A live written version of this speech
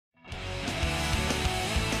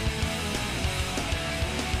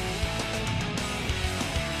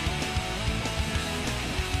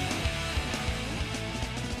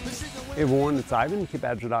Hey everyone, it's Ivan,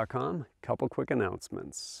 KitBadger.com. Couple quick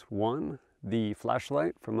announcements. One, the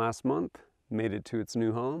flashlight from last month made it to its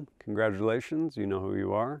new home. Congratulations, you know who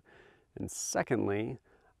you are. And secondly,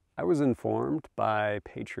 I was informed by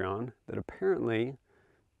Patreon that apparently,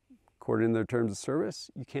 according to their terms of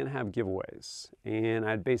service, you can't have giveaways. And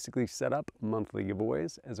I'd basically set up monthly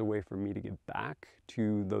giveaways as a way for me to give back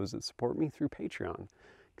to those that support me through Patreon,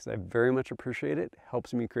 because I very much appreciate it. It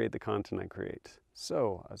helps me create the content I create.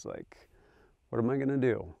 So I was like, what am I gonna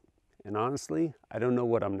do? And honestly, I don't know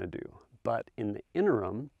what I'm gonna do. But in the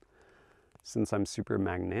interim, since I'm super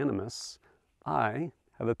magnanimous, I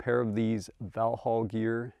have a pair of these Valhall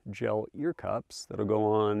Gear gel ear cups that'll go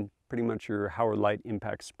on pretty much your Howard Light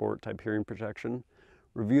Impact Sport type hearing protection.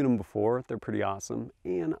 Reviewed them before, they're pretty awesome,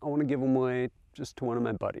 and I wanna give them away just to one of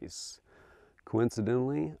my buddies.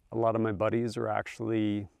 Coincidentally, a lot of my buddies are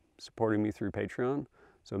actually supporting me through Patreon,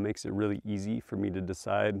 so it makes it really easy for me to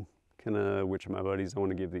decide kind of which of my buddies I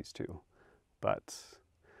want to give these to. But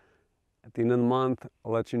at the end of the month,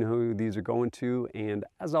 I'll let you know who these are going to, and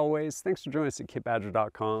as always, thanks for joining us at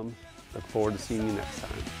KitBadger.com. Look forward to seeing you next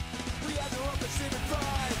time.